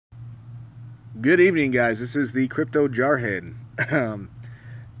Good evening, guys. This is the Cryptojarhead.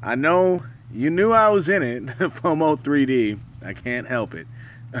 I know you knew I was in it, FOMO3D. I can't help it.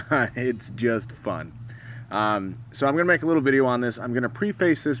 It's just fun. So I'm going to make a little video on this. I'm going to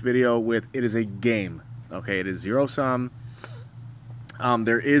preface this video with it is a game. Okay, it is zero sum.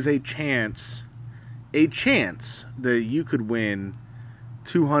 There is a chance that you could win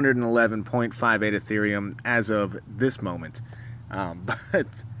 211.58 Ethereum as of this moment.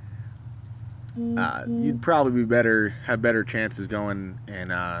 But you'd probably have better chances going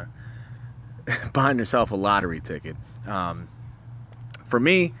and buying yourself a lottery ticket. For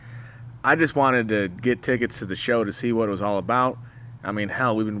me, I just wanted to get tickets to the show to see what it was all about. I mean,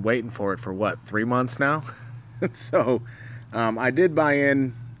 hell, we've been waiting for it for what, 3 months now? So I did buy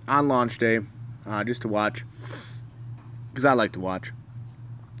in on launch day just to watch, because I like to watch.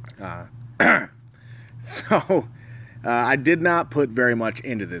 So I did not put very much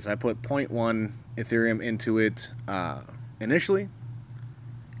into this. I put 0.1 Ethereum into it initially,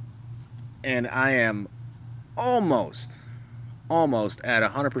 and I am almost at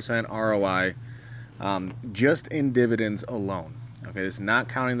 100% ROI just in dividends alone. Okay, this is not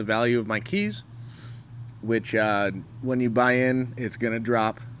counting the value of my keys, which when you buy in, it's going to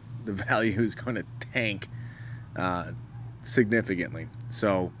drop. The value is going to tank significantly.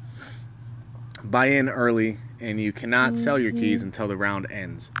 So buy in early, and you cannot sell your keys until the round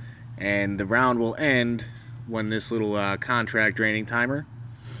ends. And the round will end when this little contract draining timer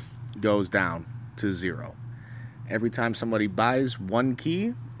goes down to 0. Every time somebody buys one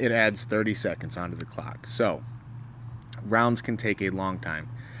key, it adds 30 seconds onto the clock. So rounds can take a long time.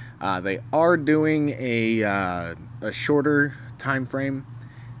 They are doing a shorter time frame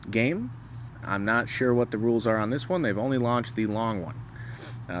game. I'm not sure what the rules are on this one. They've only launched the long one.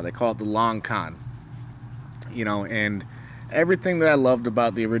 They call it the long con. You know, and everything that I loved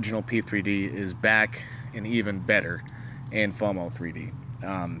about the original P3D is back and even better in FOMO3D.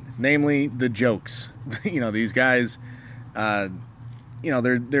 Namely the jokes. You know, these guys, you know,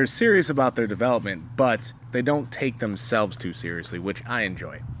 they're serious about their development, but they don't take themselves too seriously, which I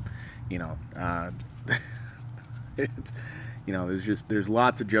enjoy. You know, it's, you know, there's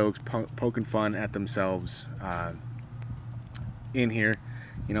lots of jokes poking fun at themselves in here.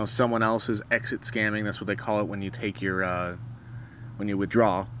 You know, someone else is exit scamming. That's what they call it when you take your when you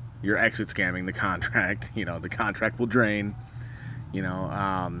withdraw. You're exit scamming the contract. You know, the contract will drain. You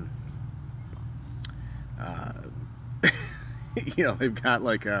know, you know, they've got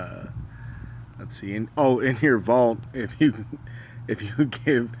like a, let's see, in your vault, if you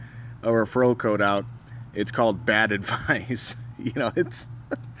give a referral code out, it's called bad advice. You know, it's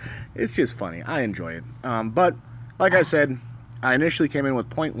just funny. I enjoy it. But like I said, I initially came in with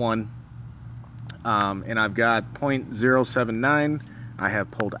 0.1, and I've got 0.079 I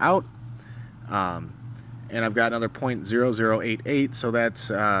have pulled out, and I've got another 0.0088, so that's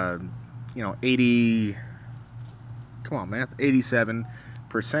you know, 80, come on math,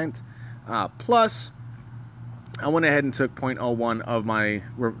 87%, plus I went ahead and took 0.01 of my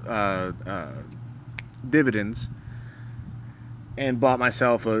dividends and bought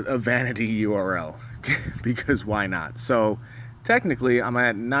myself a vanity URL because why not? So technically I'm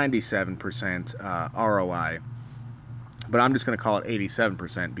at 97% ROI, but I'm just going to call it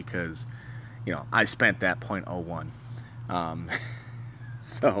 87% because, you know, I spent that 0.01.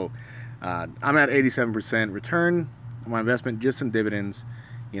 So I'm at 87% return on my investment just in dividends.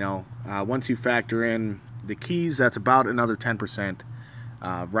 You know, once you factor in the keys, that's about another 10%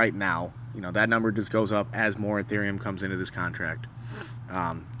 right now. You know, that number just goes up as more Ethereum comes into this contract.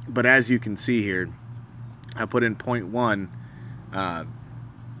 But as you can see here, I put in 0.1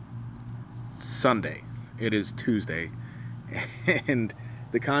 Sunday. It is Tuesday. And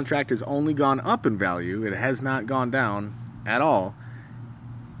the contract has only gone up in value. It has not gone down at all.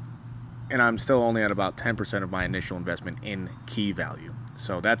 And I'm still only at about 10% of my initial investment in key value.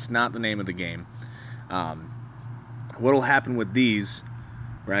 So that's not the name of the game. What will happen with these,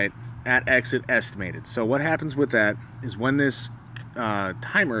 right, at exit estimated. So what happens with that is when this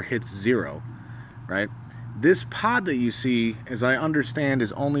timer hits 0, right, this pod that you see, as I understand,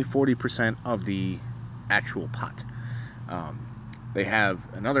 is only 40% of the actual pot. They have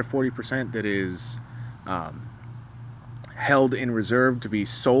another 40% that is held in reserve to be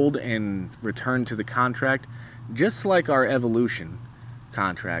sold and returned to the contract, just like our evolution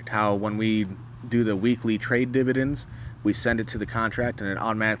contract. How when we do the weekly trade dividends, we send it to the contract and it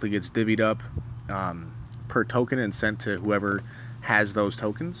automatically gets divvied up per token and sent to whoever has those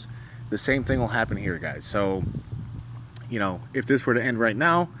tokens. The same thing will happen here, guys. So, you know, if this were to end right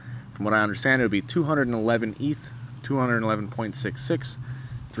now, from what I understand, it would be 211 ETH,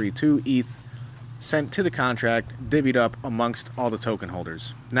 211.6632 ETH sent to the contract, divvied up amongst all the token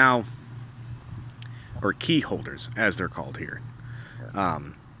holders. Now, or key holders, as they're called here.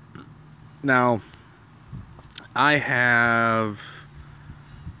 Now, I have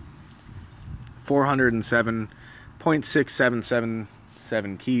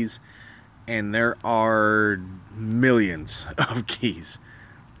 407.6777 keys, and there are millions of keys.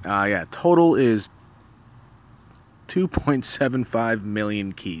 Yeah, total is 2.75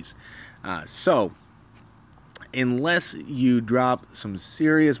 million keys. So, unless you drop some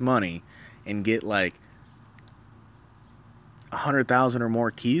serious money and get like 100,000 or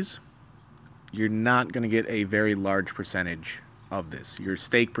more keys, you're not going to get a very large percentage of this. Your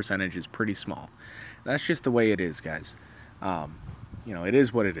stake percentage is pretty small. That's just the way it is, guys. You know, it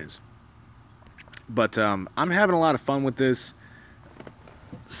is what it is. But I'm having a lot of fun with this.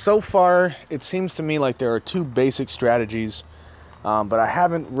 So far, it seems to me like there are two basic strategies, but I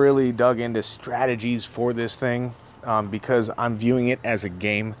haven't really dug into strategies for this thing because I'm viewing it as a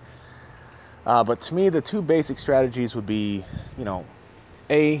game. But to me, the two basic strategies would be, you know,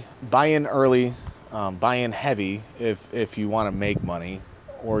 A, buy in early, buy in heavy if you want to make money,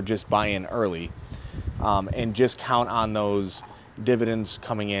 or just buy in early, and just count on those dividends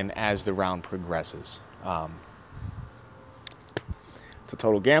coming in as the round progresses. It's a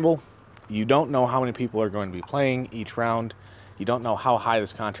total gamble. You don't know how many people are going to be playing each round. You don't know how high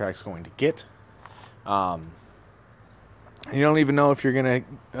this contract's going to get. You don't even know if you're going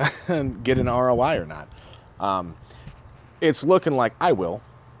to get an ROI or not. It's looking like I will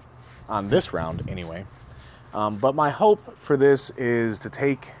on this round anyway. But my hope for this is to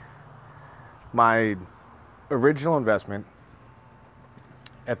take my original investment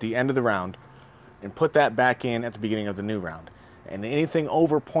at the end of the round and put that back in at the beginning of the new round. And anything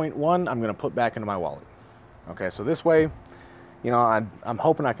over 0.1, I'm going to put back into my wallet. Okay, so this way, you know, I'm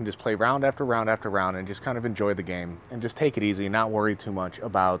hoping I can just play round after round after round and just kind of enjoy the game and just take it easy and not worry too much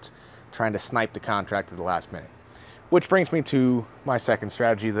about trying to snipe the contract at the last minute. Which brings me to my second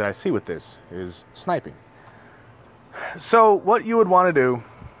strategy that I see with this, is sniping. So what you would want to do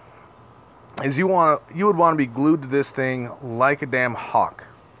is you would want to be glued to this thing like a damn hawk,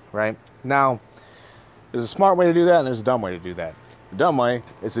 right? Now, there's a smart way to do that and there's a dumb way to do that. The dumb way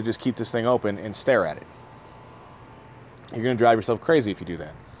is to just keep this thing open and stare at it. You're going to drive yourself crazy if you do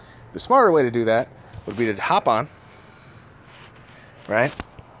that. The smarter way to do that would be to hop on, right?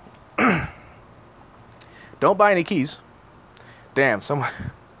 Don't buy any keys. Damn, someone...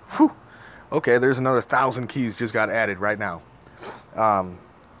 Whew. Okay, there's another 1,000 keys just got added right now.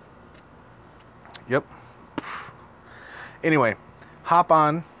 Yep. Anyway, hop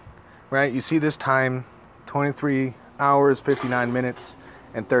on, right? You see this time, 23 hours, 59 minutes,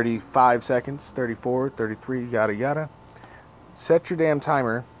 and 35 seconds, 34, 33, yada, yada. Set your damn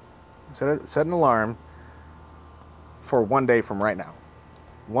timer, set an alarm for 1 day from right now.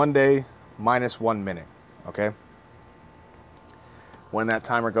 1 day minus 1 minute, okay? When that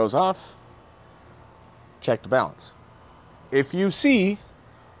timer goes off, check the balance. If you see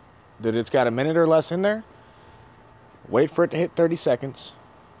that it's got a minute or less in there, wait for it to hit 30 seconds,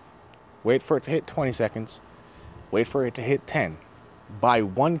 wait for it to hit 20 seconds, wait for it to hit 10. Buy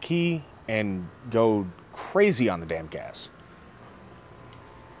one key and go crazy on the damn gas.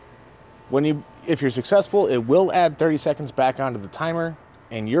 If you're successful, it will add 30 seconds back onto the timer,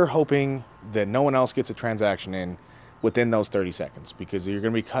 and you're hoping that no one else gets a transaction in within those 30 seconds, because you're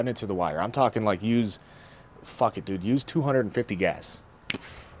going to be cutting it to the wire. I'm talking like fuck it, dude, use 250 gas.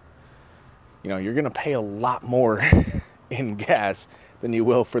 You know, you're going to pay a lot more in gas than you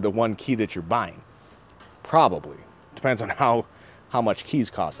will for the one key that you're buying. Probably. Depends on how much keys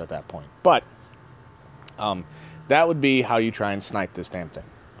cost at that point. But that would be how you try and snipe this damn thing.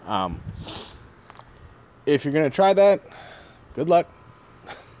 If you're going to try that, good luck.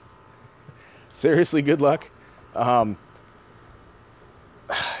 Seriously, good luck.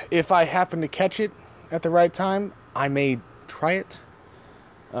 If I happen to catch it at the right time, I may try it.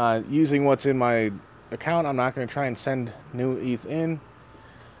 Using what's in my account, I'm not going to try and send new ETH in.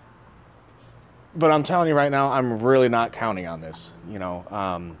 But I'm telling you right now, I'm really not counting on this. You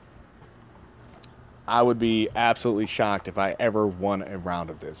know, I would be absolutely shocked if I ever won a round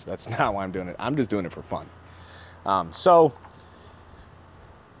of this. That's not why I'm doing it. I'm just doing it for fun. So,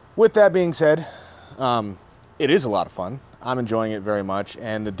 with that being said, it is a lot of fun. I'm enjoying it very much,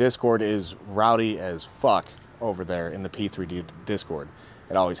 and the Discord is rowdy as fuck over there in the P3D Discord.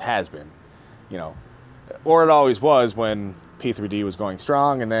 It always has been, you know, or it always was when P3D was going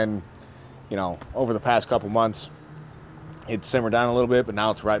strong, and then, you know, over the past couple months, it simmered down a little bit, but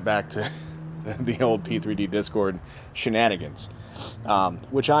now it's right back to the old P3D Discord shenanigans,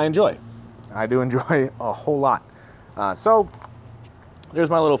 which I enjoy. I do enjoy a whole lot. So there's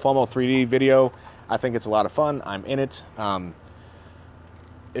my little FOMO3D video. I think it's a lot of fun. I'm in it.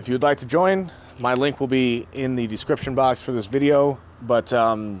 If you'd like to join, my link will be in the description box for this video, but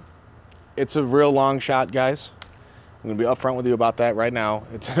it's a real long shot, guys. I'm going to be upfront with you about that right now.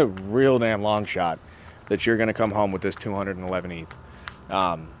 It's a real damn long shot that you're going to come home with this 211 ETH.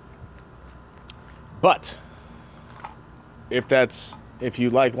 But if you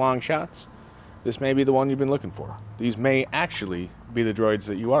like long shots, this may be the one you've been looking for. These may actually be the droids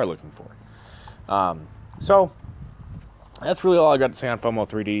that you are looking for. So that's really all I got to say on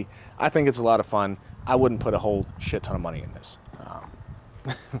FOMO3D. I think it's a lot of fun. I wouldn't put a whole shit ton of money in this.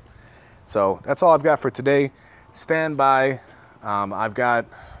 So that's all I've got for today. Stand by. I've got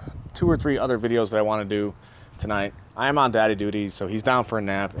 2 or 3 other videos that I want to do tonight. I am on daddy duty, so he's down for a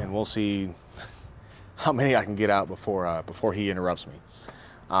nap, and we'll see how many I can get out before he interrupts me.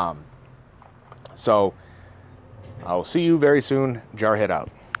 So I will see you very soon. Jarhead out.